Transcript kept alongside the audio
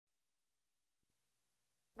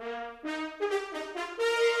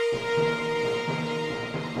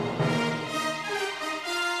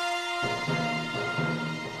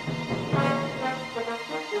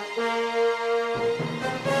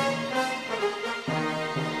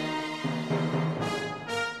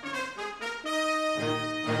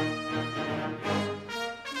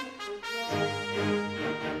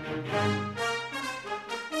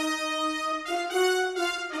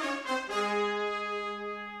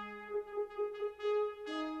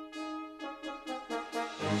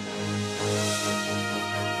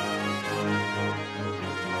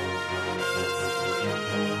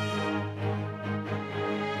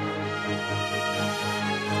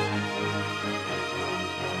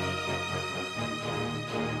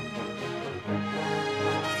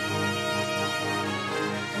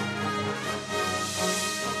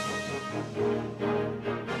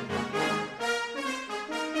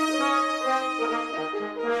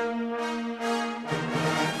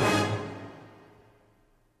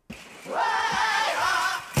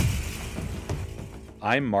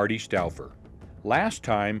I'm Marty Stouffer. Last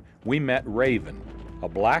time we met Raven, a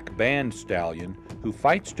black band stallion who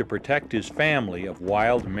fights to protect his family of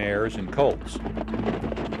wild mares and colts.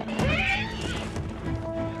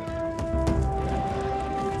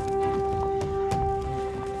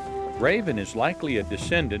 Raven is likely a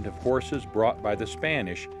descendant of horses brought by the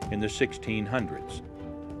Spanish in the 1600s.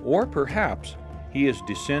 Or perhaps he is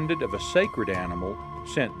descendant of a sacred animal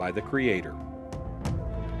sent by the Creator.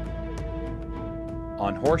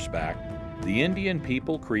 On horseback, the Indian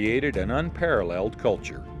people created an unparalleled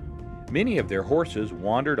culture. Many of their horses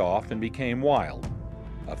wandered off and became wild.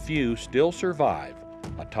 A few still survive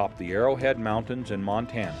atop the Arrowhead Mountains in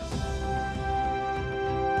Montana.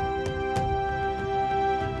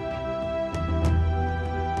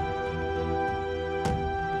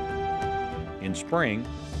 In spring,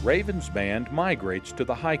 Raven's band migrates to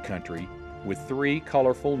the high country with 3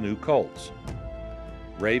 colorful new colts.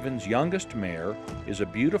 Raven's youngest mare is a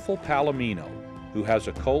beautiful Palomino who has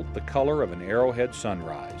a colt the color of an arrowhead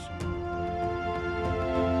sunrise.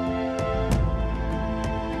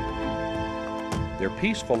 Their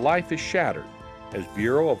peaceful life is shattered as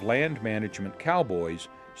Bureau of Land Management cowboys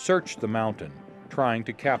search the mountain trying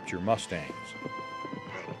to capture Mustangs.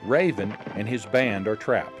 Raven and his band are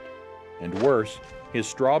trapped, and worse, his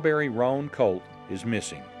strawberry roan colt is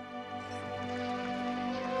missing.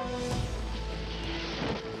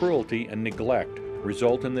 Cruelty and neglect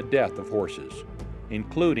result in the death of horses,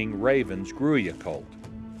 including Raven's Gruya colt,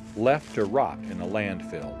 left to rot in a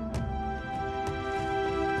landfill.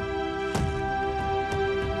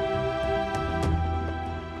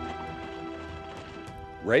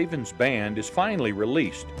 Raven's band is finally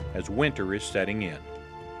released as winter is setting in.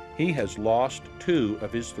 He has lost 2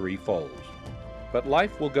 of his 3 foals, but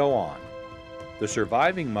life will go on. The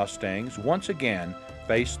surviving Mustangs once again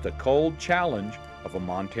face the cold challenge of a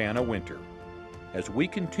Montana winter, as we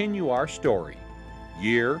continue our story,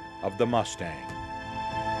 Year of the Mustang.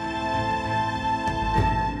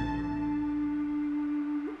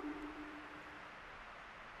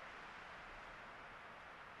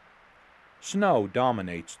 Snow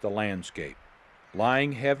dominates the landscape,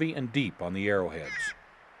 lying heavy and deep on the arrowheads.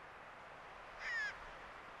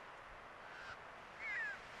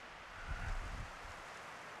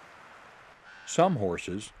 Some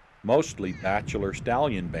horses, mostly bachelor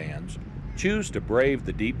stallion bands, choose to brave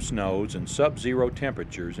the deep snows and sub-zero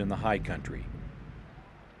temperatures in the high country.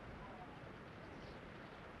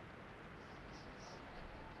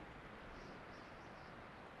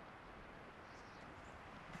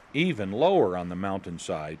 Even lower on the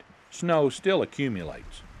mountainside, snow still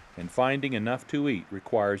accumulates, and finding enough to eat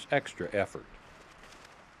requires extra effort.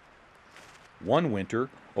 One winter,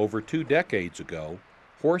 over 2 decades ago,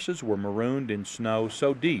 horses were marooned in snow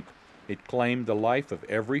so deep it claimed the life of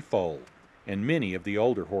every foal and many of the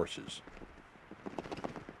older horses.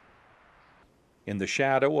 In the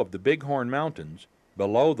shadow of the Bighorn Mountains,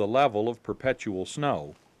 below the level of perpetual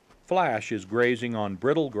snow, Flash is grazing on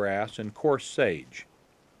brittle grass and coarse sage.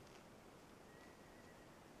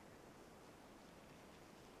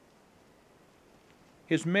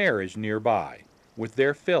 His mare is nearby, with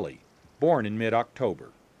their filly, born in mid-October.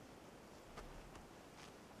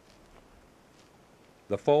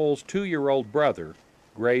 The foal's 2-year-old brother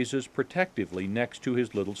grazes protectively next to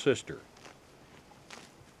his little sister.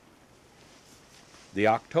 The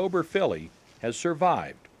October filly has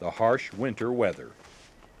survived the harsh winter weather.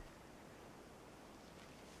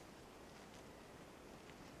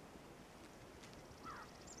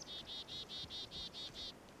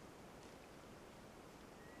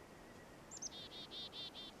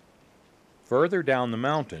 Further down the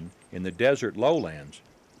mountain, in the desert lowlands,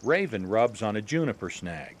 Raven rubs on a juniper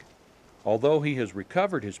snag. Although he has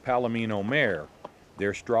recovered his Palomino mare,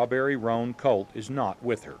 their strawberry roan colt is not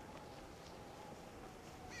with her.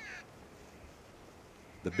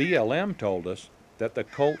 The BLM told us that the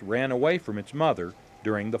colt ran away from its mother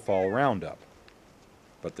during the fall roundup.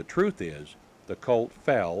 But the truth is, the colt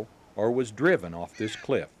fell or was driven off this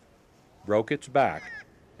cliff, broke its back,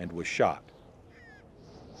 and was shot.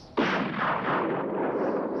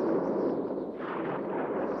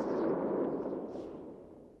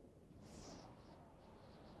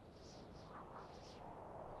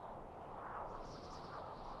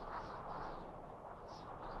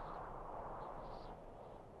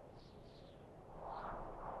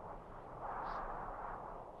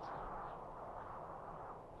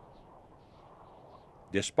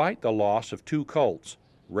 Despite the loss of 2 colts,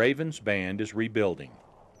 Raven's band is rebuilding.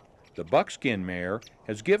 The buckskin mare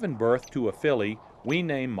has given birth to a filly we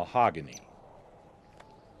name Mahogany.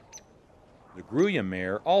 The Gruyere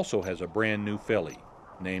mare also has a brand new filly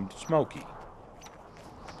named Smoky.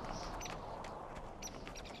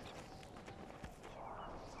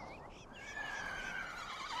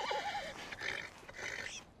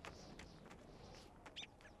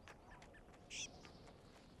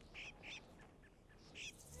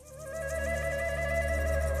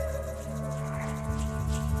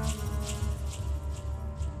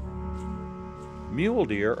 Mule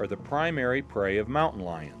deer are the primary prey of mountain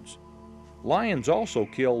lions. Lions also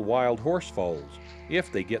kill wild horse foals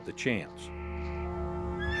if they get the chance.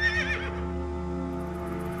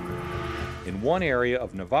 In one area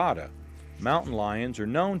of Nevada, mountain lions are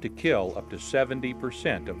known to kill up to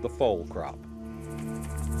 70% of the foal crop.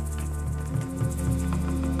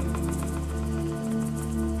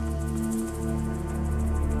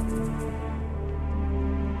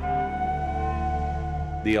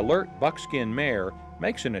 The alert buckskin mare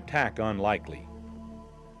makes an attack unlikely.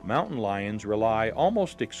 Mountain lions rely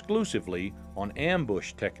almost exclusively on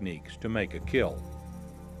ambush techniques to make a kill.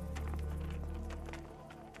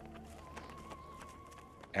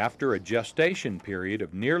 After a gestation period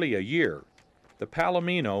of nearly a year, the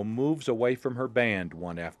Palomino moves away from her band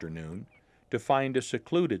one afternoon to find a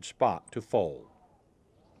secluded spot to foal.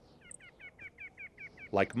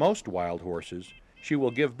 Like most wild horses, she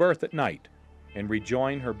will give birth at night and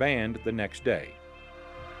rejoin her band the next day.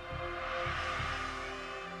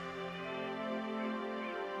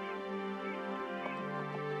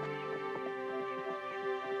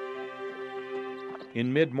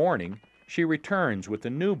 In mid-morning, she returns with a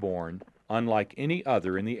newborn unlike any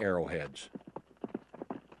other in the Arrowheads.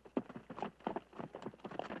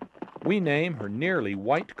 We name her nearly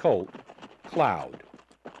white colt Cloud.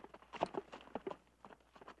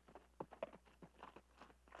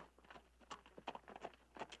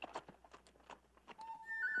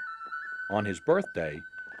 On his birthday,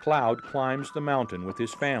 Cloud climbs the mountain with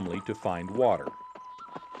his family to find water.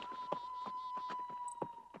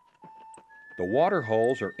 The water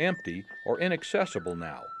holes are empty or inaccessible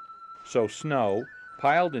now, so snow,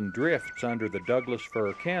 piled in drifts under the Douglas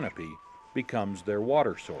fir canopy, becomes their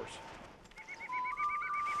water source.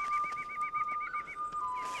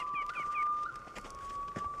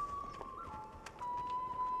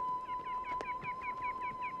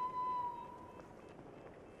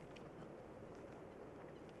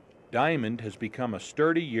 Diamond has become a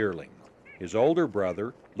sturdy yearling. His older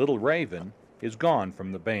brother, Little Raven, is gone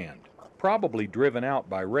from the band, probably driven out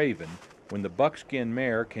by Raven when the buckskin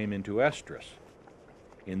mare came into estrus.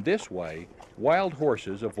 In this way, wild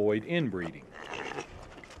horses avoid inbreeding.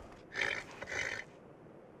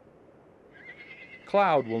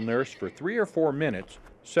 Cloud will nurse for 3 or 4 minutes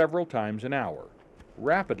several times an hour,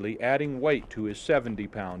 rapidly adding weight to his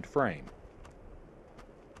 70-pound frame.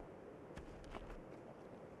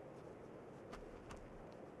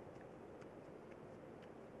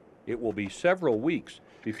 It will be several weeks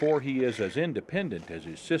before he is as independent as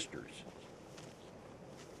his sisters.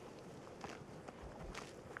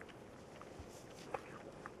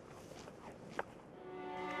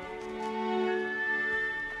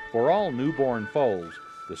 For all newborn foals,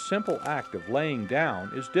 the simple act of laying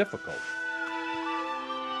down is difficult.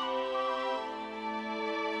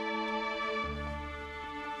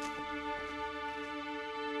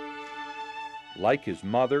 Like his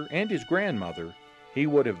mother and his grandmother, he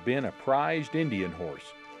would have been a prized Indian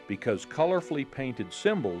horse because colorfully painted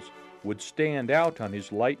symbols would stand out on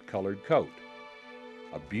his light-colored coat.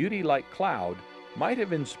 A beauty like Cloud might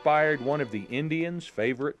have inspired one of the Indians'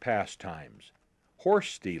 favorite pastimes, horse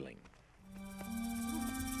stealing.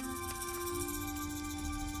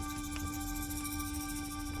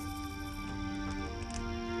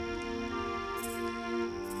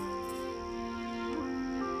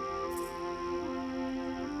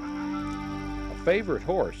 favorite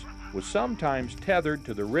horse was sometimes tethered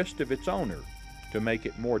to the wrist of its owner to make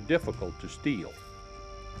it more difficult to steal.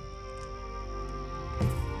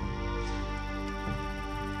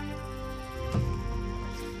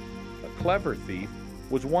 A clever thief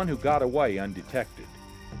was one who got away undetected.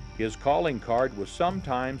 His calling card was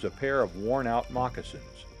sometimes a pair of worn-out moccasins.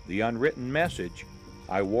 The unwritten message,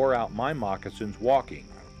 "I wore out my moccasins walking,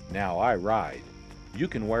 now I ride." You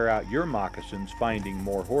can wear out your moccasins finding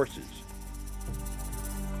more horses.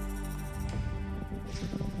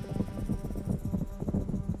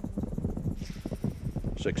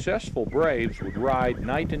 Successful braves would ride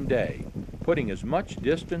night and day, putting as much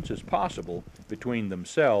distance as possible between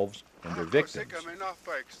themselves and their victims.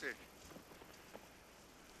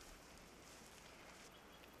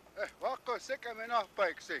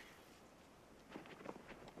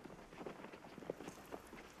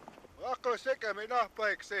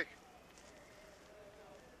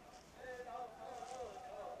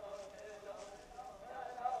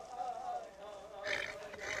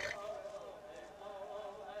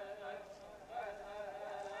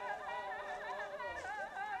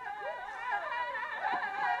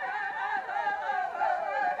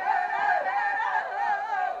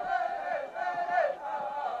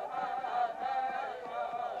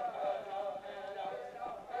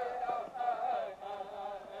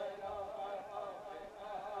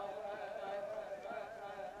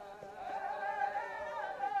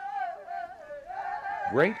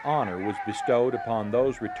 Great honor was bestowed upon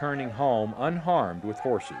those returning home unharmed with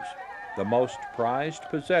horses, the most prized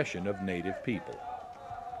possession of native people.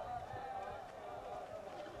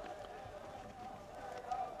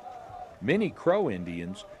 Many Crow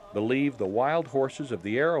Indians believe the wild horses of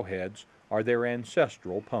the Arrowheads are their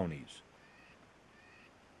ancestral ponies.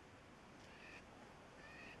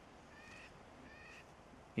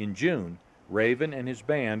 In June, Raven and his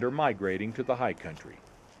band are migrating to the high country.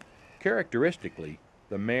 Characteristically,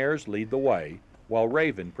 the mares lead the way, while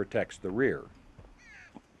Raven protects the rear.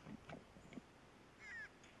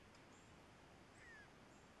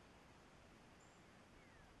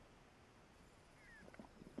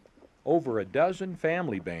 Over a dozen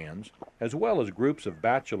family bands, as well as groups of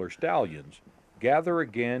bachelor stallions, gather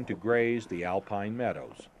again to graze the alpine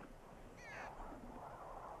meadows.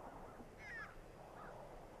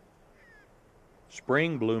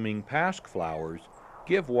 Spring-blooming pasque flowers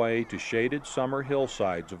give way to shaded summer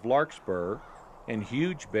hillsides of larkspur and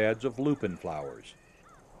huge beds of lupin flowers.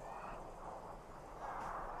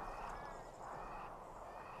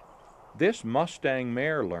 This Mustang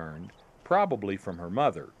mare learned, probably from her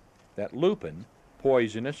mother, that lupin,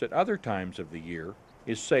 poisonous at other times of the year,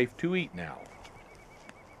 is safe to eat now.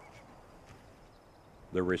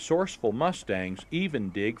 The resourceful Mustangs even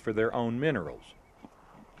dig for their own minerals.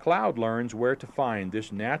 Cloud learns where to find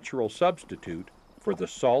this natural substitute for the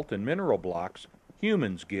salt and mineral blocks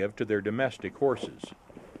humans give to their domestic horses.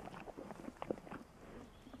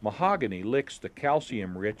 Mahogany licks the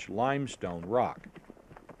calcium-rich limestone rock.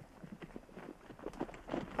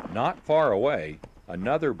 Not far away,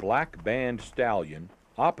 another black band stallion,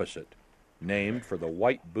 Opposite, named for the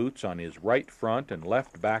white boots on his right front and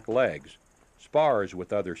left back legs, spars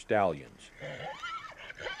with other stallions.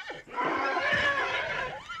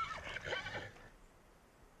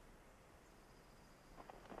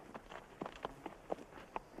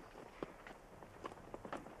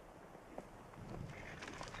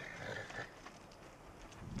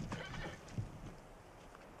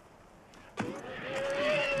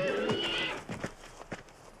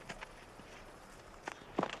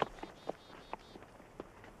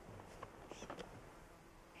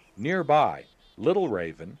 Nearby, Little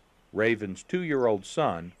Raven, Raven's 2-year-old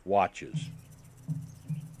son, watches.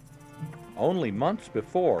 Only months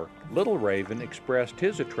before, Little Raven expressed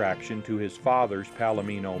his attraction to his father's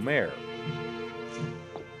Palomino mare.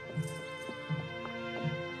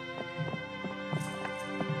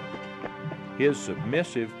 His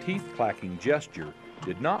submissive, teeth-clacking gesture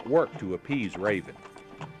did not work to appease Raven.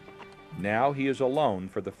 Now he is alone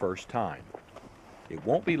for the first time. It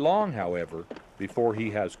won't be long, however, before he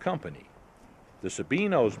has company. The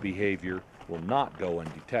Sabino's behavior will not go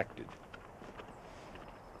undetected.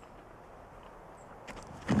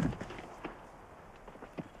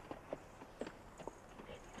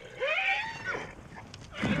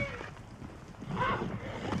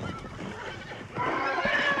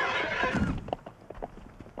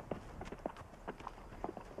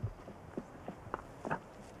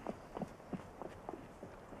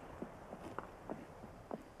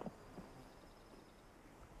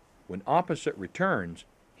 When Opposite returns,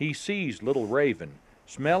 he sees Little Raven,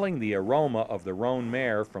 smelling the aroma of the roan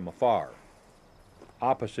mare from afar.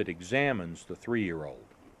 Opposite examines the 3-year-old.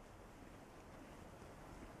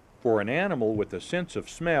 For an animal with a sense of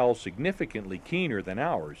smell significantly keener than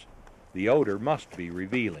ours, the odor must be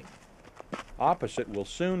revealing. Opposite will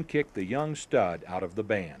soon kick the young stud out of the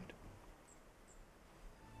band.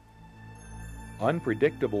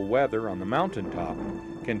 Unpredictable weather on the mountaintop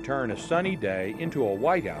can turn a sunny day into a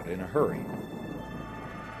whiteout in a hurry.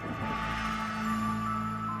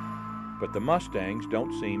 But the Mustangs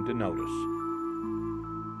don't seem to notice.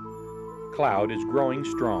 Cloud is growing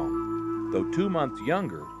strong. Though 2 months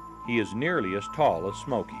younger, he is nearly as tall as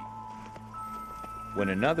Smoky. When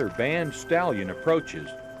another band stallion approaches,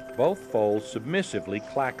 both foals submissively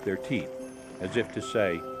clack their teeth, as if to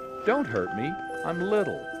say, "Don't hurt me, I'm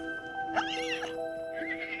little."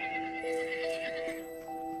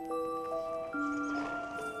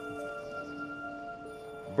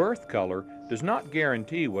 Birth color does not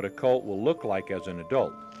guarantee what a colt will look like as an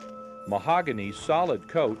adult. Mahogany's solid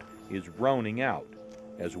coat is roaning out,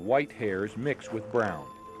 as white hairs mix with brown.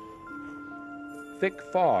 Thick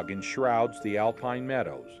fog enshrouds the alpine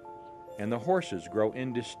meadows, and the horses grow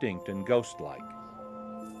indistinct and ghost-like.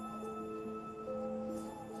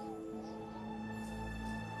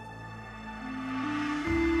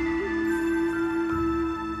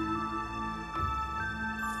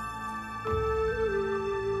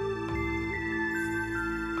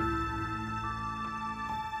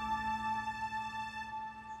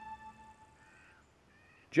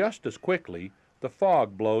 Just as quickly, the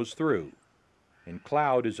fog blows through, and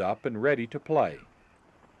Cloud is up and ready to play.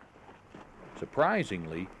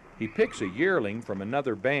 Surprisingly, he picks a yearling from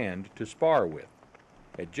another band to spar with.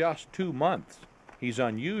 At just 2 months, he's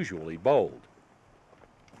unusually bold.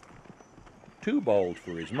 Too bold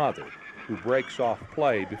for his mother, who breaks off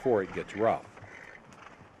play before it gets rough.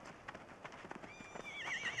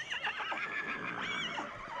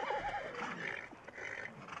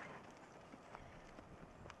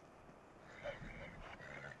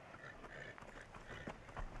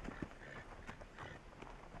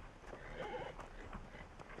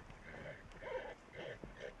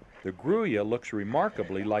 The gruya looks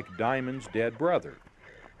remarkably like Diamond's dead brother.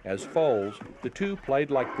 As foals, the two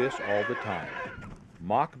played like this all the time.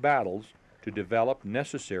 Mock battles to develop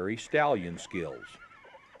necessary stallion skills.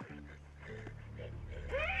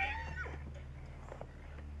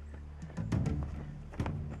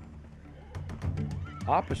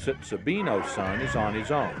 Opposite Sabino's son is on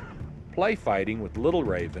his own, play fighting with Little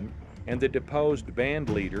Raven and the deposed band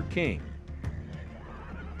leader King.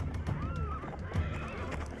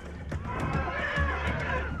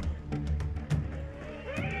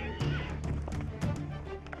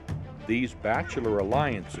 These bachelor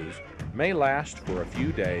alliances may last for a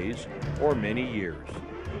few days or many years.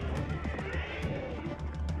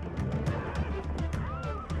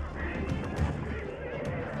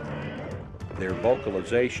 Their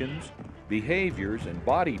vocalizations, behaviors, and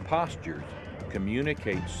body postures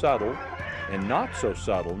communicate subtle and not so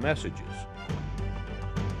subtle messages.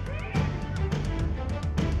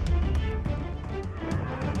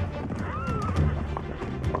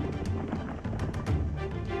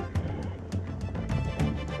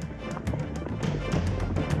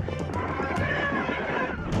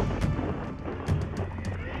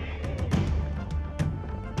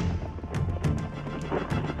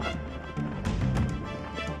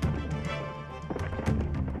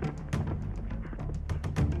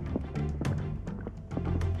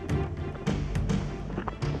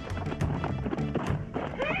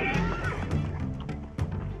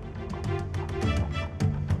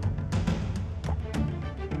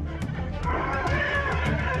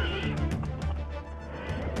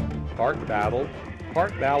 Part battle,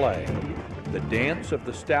 part ballet, the dance of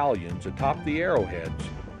the stallions atop the arrowheads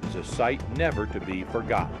is a sight never to be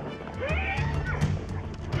forgotten.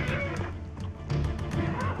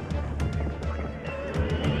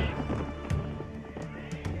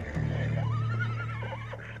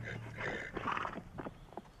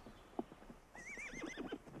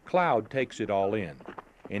 Cloud takes it all in,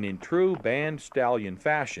 and in true band stallion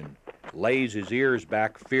fashion, lays his ears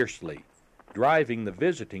back fiercely, driving the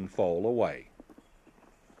visiting foal away.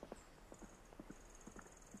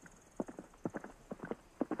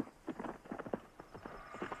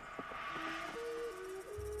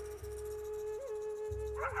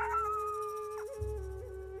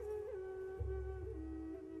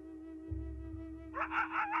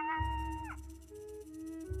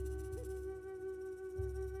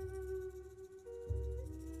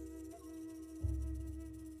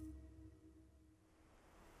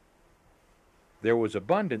 There was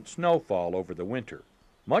abundant snowfall over the winter.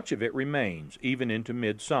 Much of it remains even into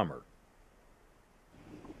midsummer.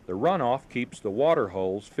 The runoff keeps the water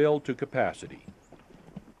holes filled to capacity.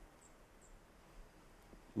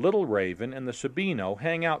 Little Raven and the Sabino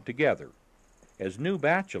hang out together. As new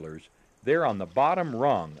bachelors, they're on the bottom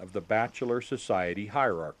rung of the bachelor society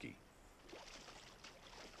hierarchy.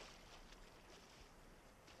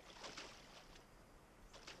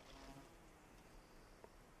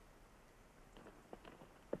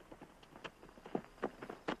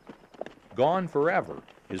 Gone forever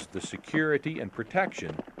is the security and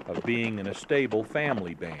protection of being in a stable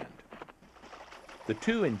family band. The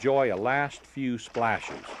two enjoy a last few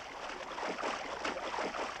splashes.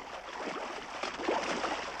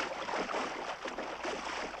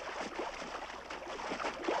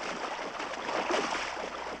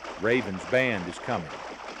 Raven's band is coming.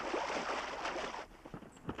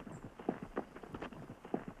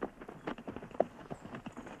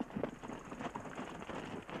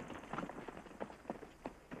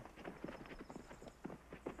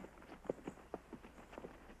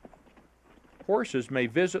 Horses may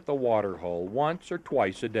visit the water hole once or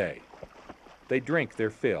twice a day. They drink their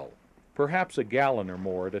fill, perhaps a gallon or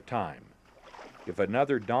more at a time. If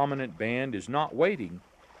another dominant band is not waiting,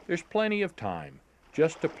 there's plenty of time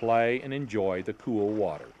just to play and enjoy the cool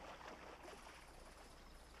water.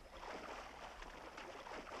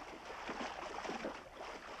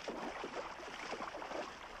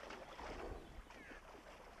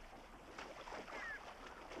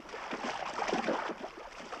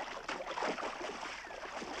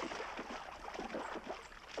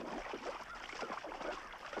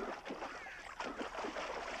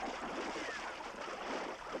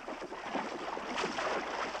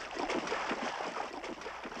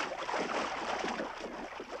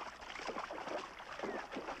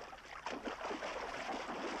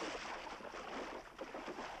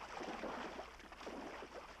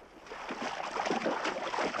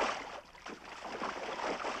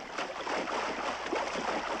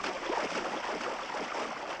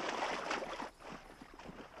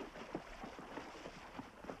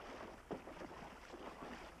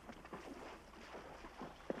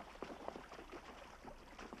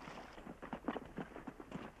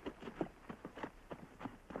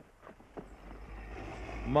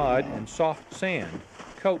 Mud and soft sand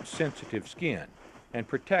coat sensitive skin and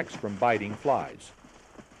protects from biting flies.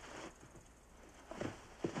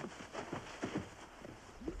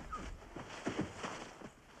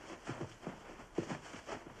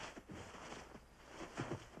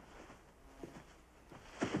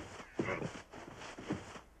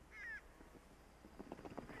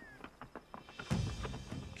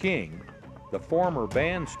 King, the former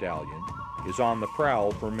band stallion, is on the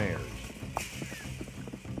prowl for mares.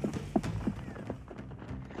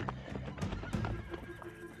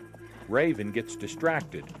 Raven gets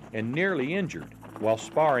distracted and nearly injured while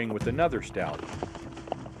sparring with another stallion.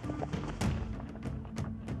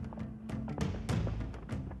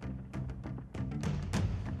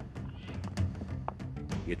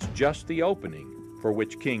 It's just the opening for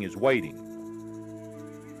which King is waiting.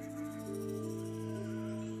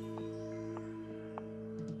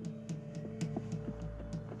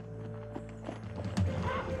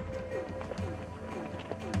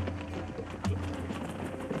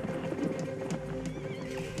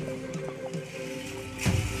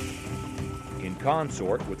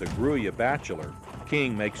 Consort with a Gruya bachelor,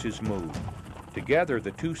 King makes his move. Together, the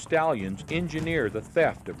two stallions engineer the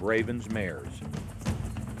theft of Raven's mares.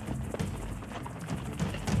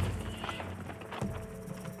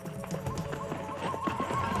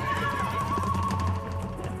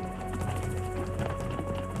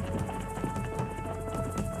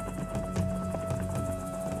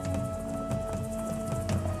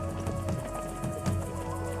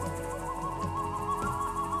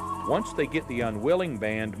 Once they get the unwilling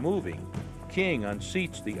band moving, King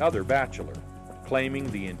unseats the other bachelor, claiming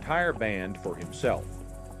the entire band for himself.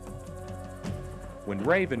 When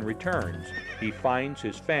Raven returns, he finds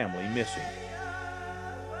his family missing.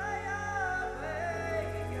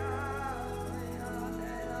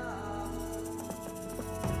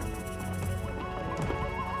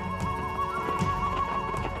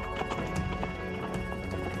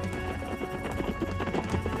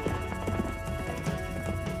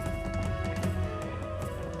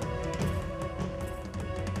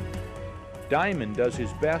 Diamond does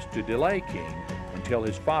his best to delay King until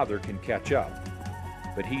his father can catch up,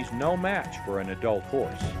 but he's no match for an adult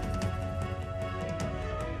horse.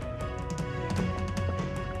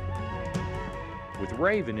 With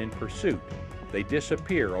Raven in pursuit, they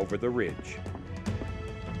disappear over the ridge.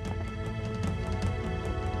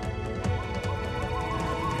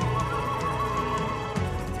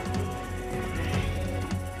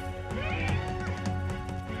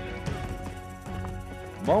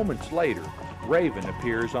 Moments later, Raven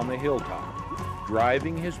appears on the hilltop,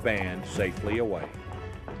 driving his band safely away.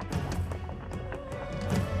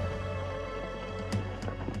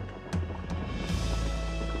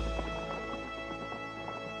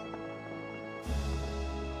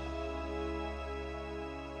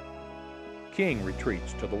 King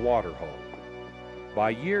retreats to the waterhole.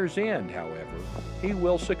 By year's end, however, he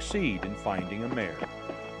will succeed in finding a mare.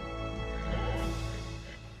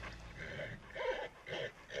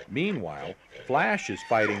 Meanwhile, Flash is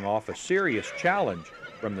fighting off a serious challenge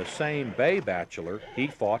from the same bay bachelor he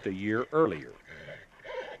fought a year earlier.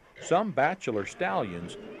 Some bachelor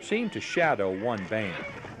stallions seem to shadow one band.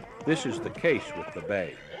 This is the case with the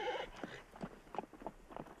bay.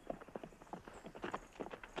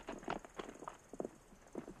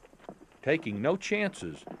 Taking no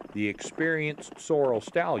chances, the experienced sorrel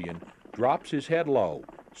stallion drops his head low,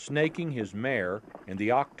 snaking his mare and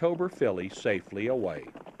the October filly safely away.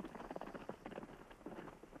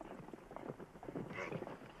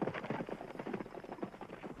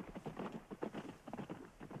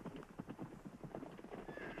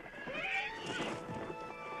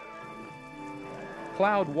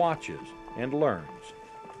 Cloud watches and learns.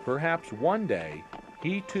 Perhaps one day,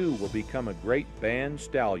 he too will become a great band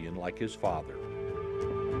stallion like his father.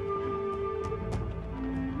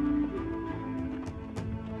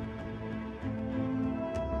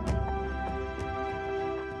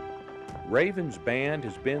 Raven's band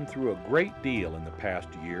has been through a great deal in the past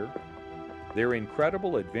year. Their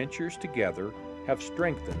incredible adventures together have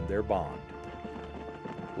strengthened their bond.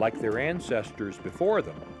 Like their ancestors before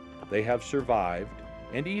them, they have survived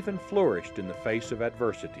and even flourished in the face of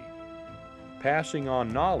adversity, passing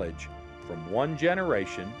on knowledge from one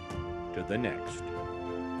generation to the next.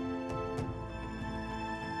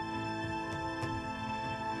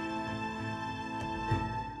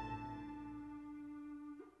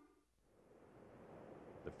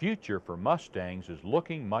 The future for Mustangs is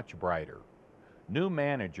looking much brighter. New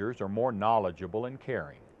managers are more knowledgeable and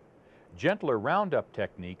caring. Gentler roundup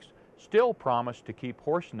techniques still promise to keep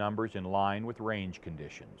horse numbers in line with range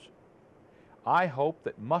conditions. I hope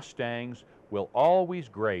that Mustangs will always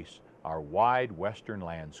grace our wide western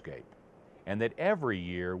landscape, and that every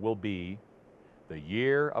year will be the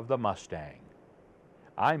year of the Mustang.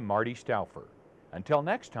 I'm Marty Stouffer. Until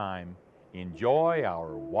next time, enjoy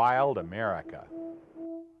our wild America.